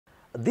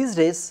These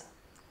days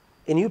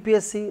in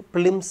UPSC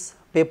Prelims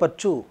paper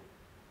 2,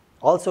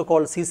 also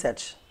called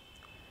CSAT,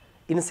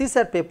 in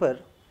CSAT paper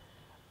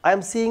I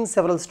am seeing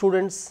several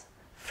students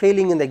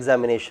failing in the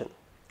examination.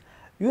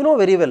 You know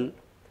very well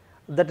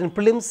that in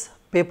Prelims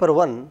paper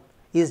 1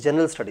 is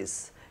general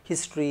studies,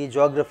 history,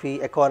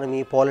 geography,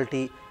 economy,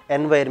 polity,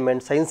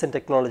 environment, science and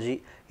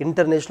technology,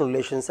 international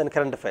relations and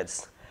current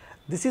affairs.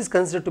 This is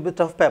considered to be a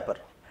tough paper,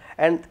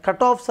 and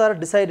cutoffs are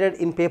decided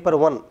in paper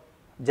 1,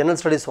 general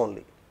studies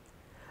only.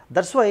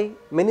 That's why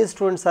many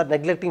students are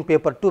neglecting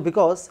paper 2,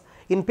 because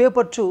in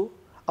paper 2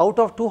 out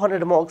of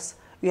 200 marks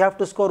you have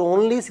to score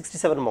only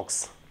 67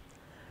 marks,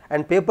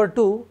 and paper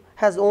 2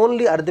 has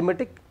only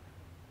arithmetic,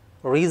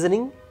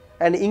 reasoning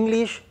and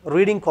English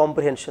reading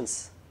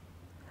comprehensions.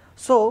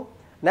 So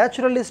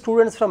naturally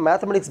students from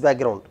mathematics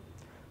background,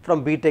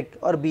 from BTech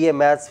or BA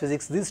Maths,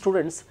 Physics, these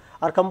students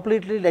are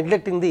completely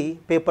neglecting the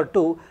paper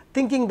 2,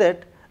 thinking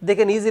that they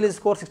can easily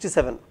score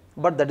 67,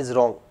 but that is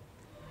wrong.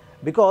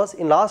 Because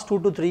in last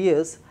 2 to 3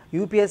 years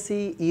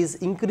UPSC is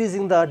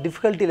increasing the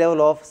difficulty level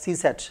of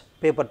CSAT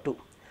paper 2.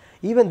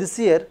 Even this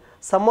year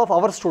some of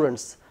our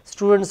students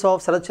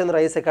of Sarat Chandra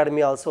IAS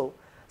Academy also,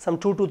 some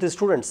 2 to 3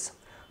 students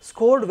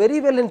scored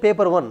very well in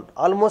paper 1,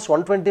 almost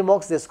 120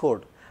 marks they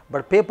scored,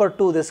 but paper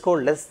 2 they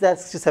scored less than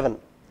 67.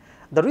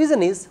 The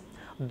reason is,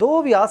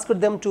 though we asked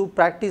them to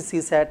practice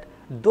CSAT,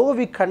 though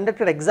we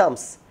conducted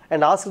exams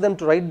and asked them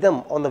to write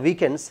them on the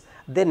weekends,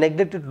 they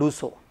neglected to do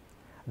so.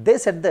 They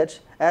said that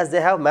as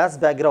they have maths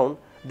background,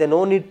 they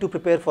no need to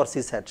prepare for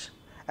CSAT.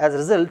 As a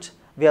result,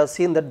 we have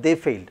seen that they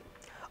failed.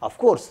 Of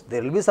course,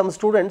 there will be some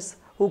students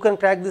who can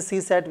crack the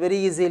CSAT very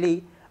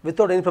easily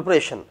without any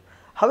preparation.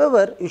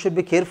 However, you should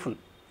be careful,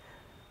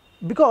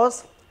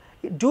 because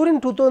during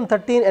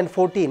 2013 and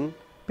 14,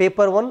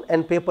 paper 1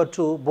 and paper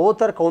 2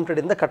 both are counted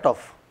in the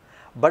cutoff.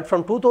 But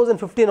from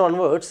 2015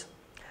 onwards,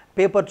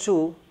 paper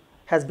 2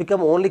 has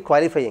become only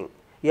qualifying.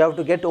 You have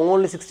to get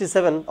only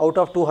 67 out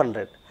of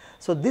 200.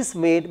 So this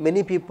made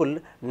many people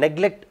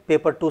neglect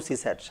paper 2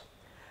 CSAT.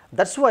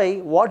 That's why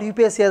what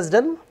UPSC has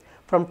done,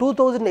 from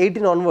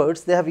 2018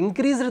 onwards, they have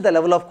increased the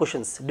level of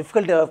questions,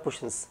 difficulty level of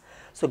questions.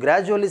 So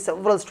gradually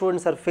several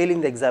students are failing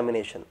the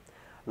examination.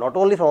 Not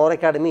only from our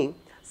academy,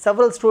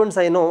 several students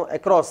I know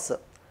across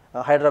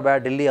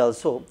Hyderabad, Delhi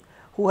also,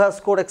 who have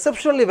scored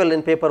exceptionally well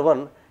in paper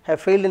 1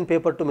 have failed in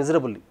paper 2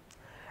 miserably.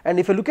 And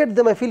if you look at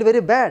them, I feel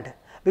very bad,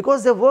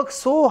 because they work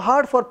so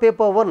hard for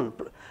paper 1,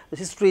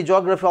 history,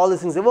 geography, all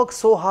these things, they work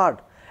so hard,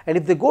 and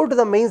if they go to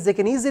the mains, they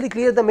can easily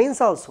clear the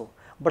mains also,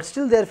 but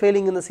still they are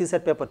failing in the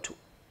CSAT paper 2.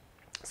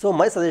 So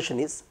my suggestion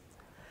is,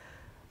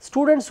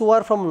 students who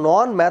are from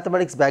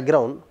non-mathematics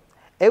background,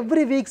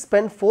 every week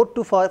spend 4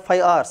 to 5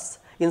 hours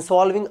in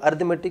solving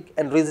arithmetic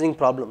and reasoning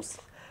problems.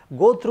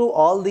 Go through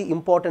all the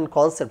important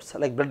concepts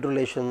like blood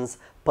relations,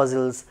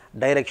 puzzles,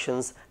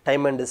 directions,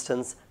 time and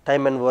distance,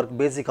 time and work,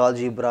 basic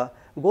algebra.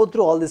 Go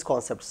through all these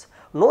concepts.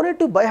 No need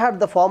to by heart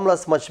the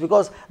formulas much,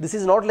 because this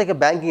is not like a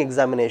banking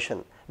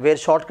examination where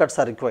shortcuts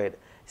are required.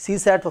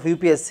 CSAT of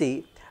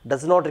UPSC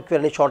does not require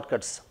any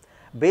shortcuts.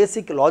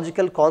 Basic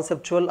logical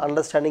conceptual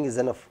understanding is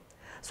enough.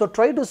 So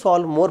try to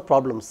solve more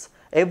problems.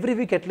 Every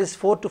week at least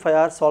 4 to 5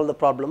 hours solve the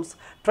problems.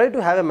 Try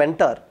to have a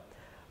mentor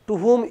to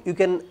whom you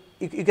can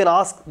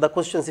ask the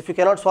questions. If you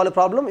cannot solve a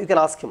problem, you can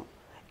ask him.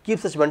 Keep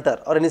such mentor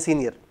or any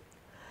senior.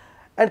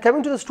 And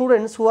coming to the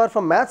students who are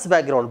from maths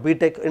background,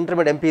 BTech,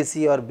 intermediate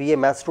MPC or BA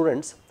maths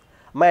students,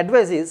 my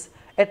advice is,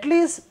 at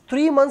least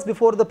 3 months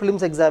before the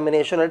prelims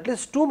examination, at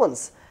least 2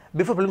 months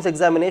before prelims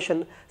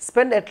examination,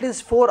 spend at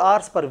least 4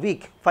 hours per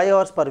week, 5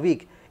 hours per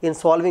week in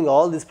solving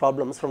all these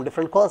problems from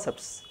different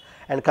concepts.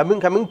 And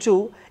coming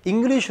to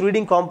English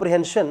reading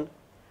comprehension,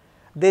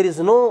 there is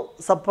no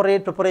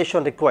separate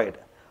preparation required.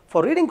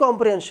 For reading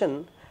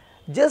comprehension,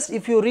 just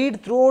if you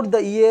read throughout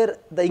the year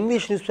the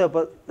English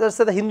newspaper, let's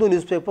say the Hindu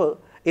newspaper,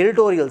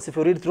 editorials, if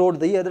you read throughout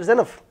the year, that is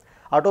enough.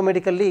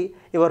 Automatically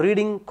your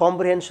reading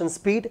comprehension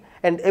speed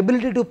and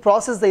ability to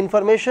process the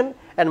information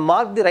and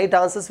mark the right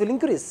answers will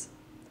increase.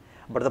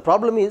 But the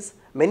problem is,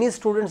 many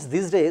students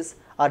these days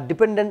are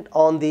dependent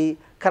on the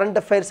current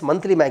affairs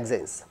monthly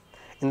magazines.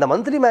 In the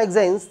monthly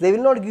magazines, they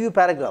will not give you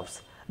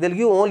paragraphs, they will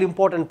give only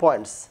important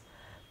points.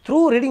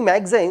 Through reading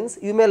magazines,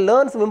 you may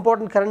learn some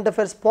important current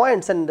affairs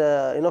points and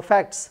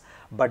facts,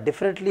 but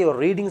definitely your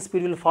reading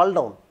speed will fall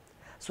down.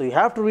 So you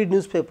have to read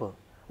newspaper.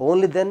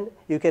 Only then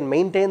you can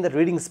maintain the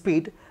reading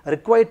speed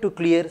required to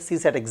clear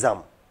CSAT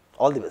exam.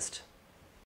 All the best.